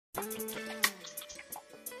Halo,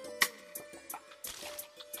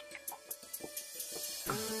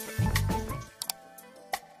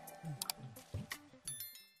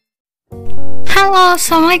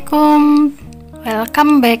 assalamualaikum.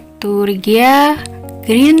 Welcome back to Rigia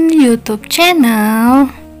Green YouTube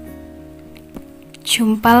channel.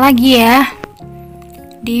 Jumpa lagi ya.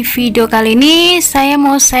 Di video kali ini saya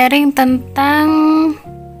mau sharing tentang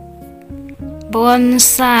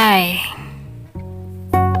bonsai.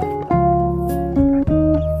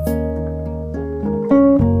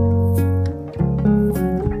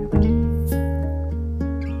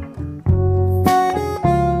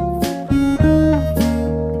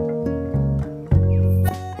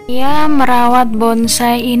 Saya merawat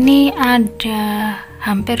bonsai ini ada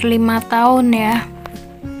hampir 5 tahun ya.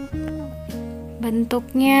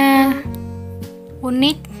 Bentuknya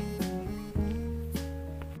unik.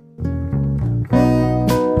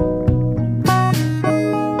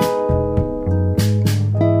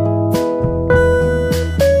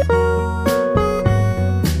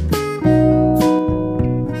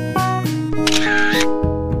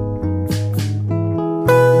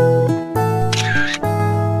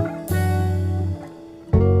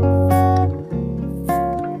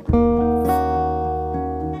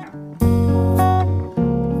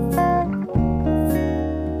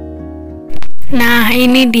 Nah,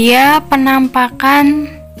 ini dia penampakan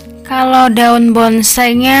kalau daun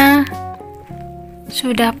bonsainya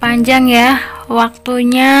sudah panjang ya.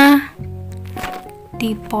 Waktunya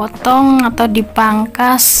dipotong atau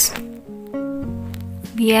dipangkas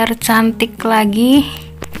biar cantik lagi.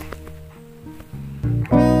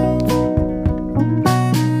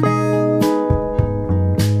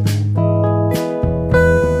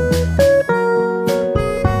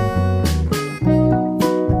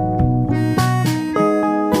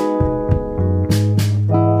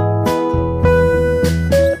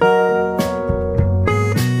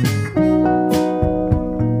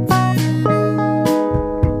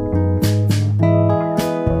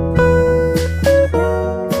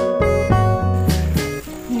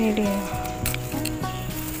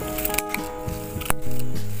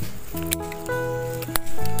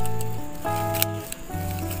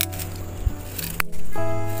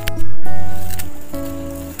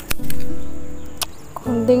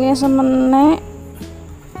 Guntingnya semenek,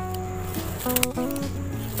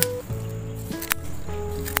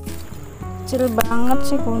 kecil banget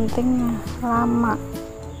sih guntingnya, lama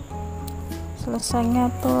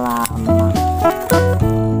selesainya tuh lama.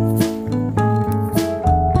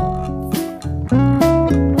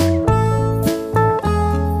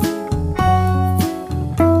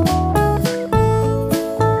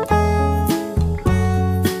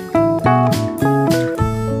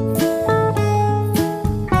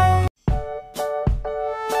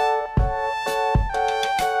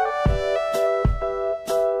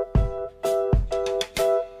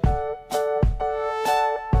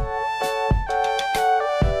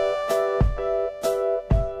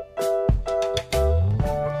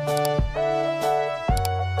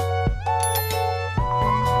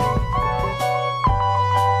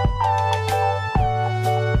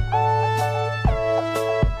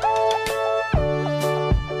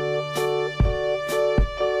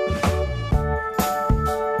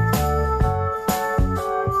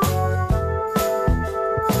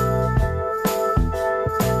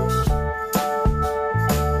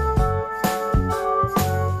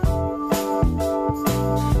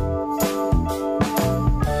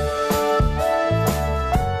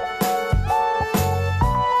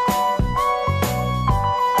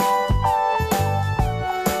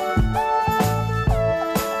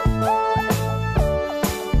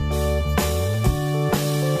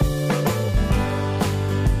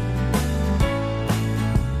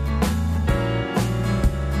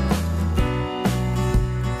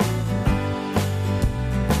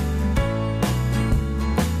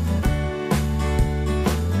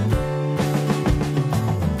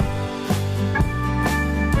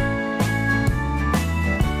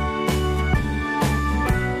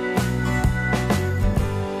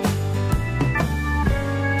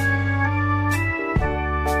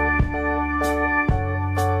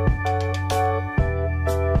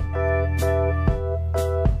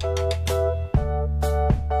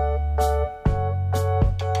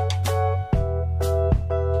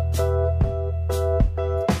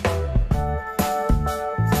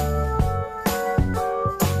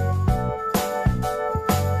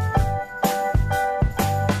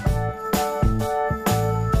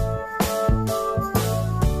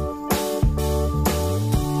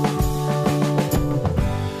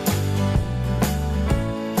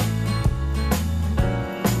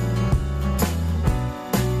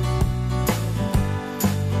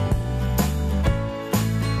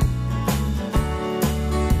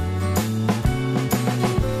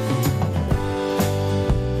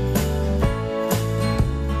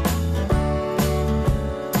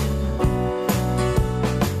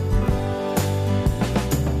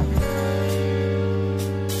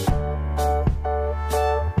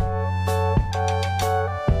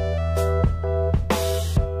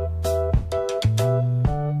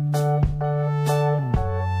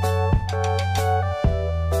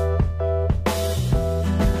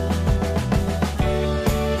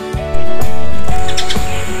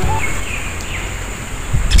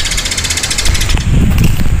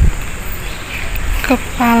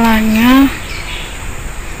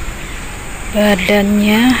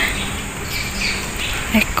 badannya,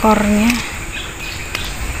 ekornya.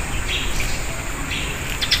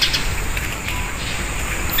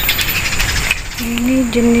 Ini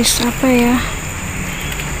jenis apa ya?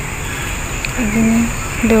 Begini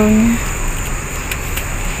daunnya.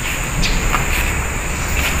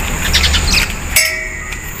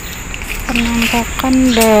 Penampakan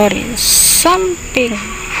dari samping.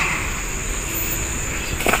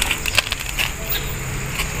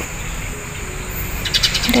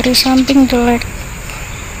 Dari samping jelek.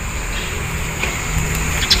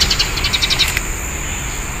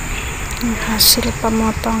 Ini hasil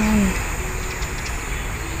pemotongan.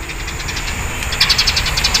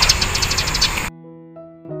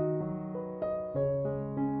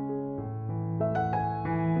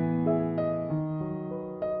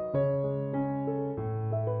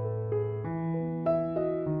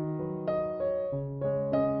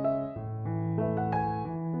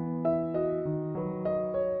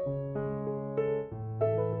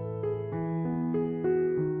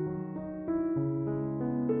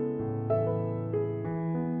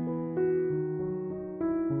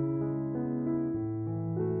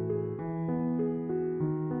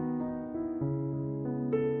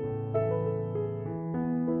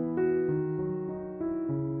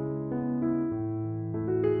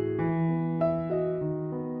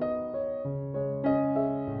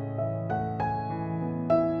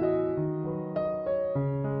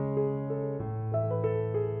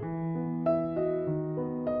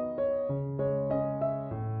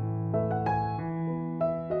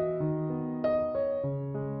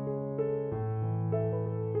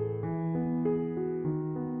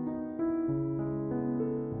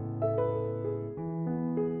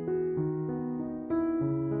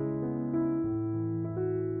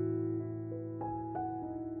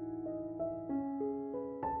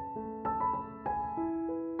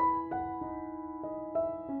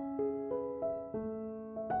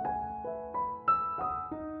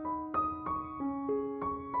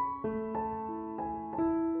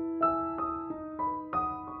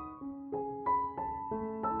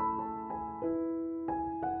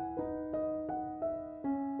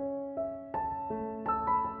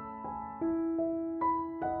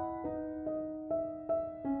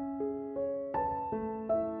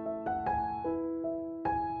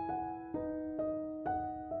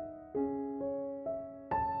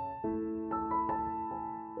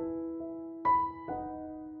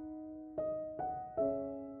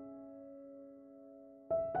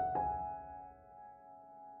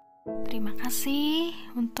 Terima kasih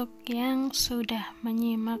untuk yang sudah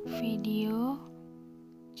menyimak video.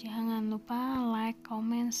 Jangan lupa like,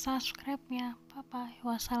 comment, subscribe ya. Bye bye.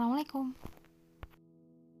 Wassalamualaikum.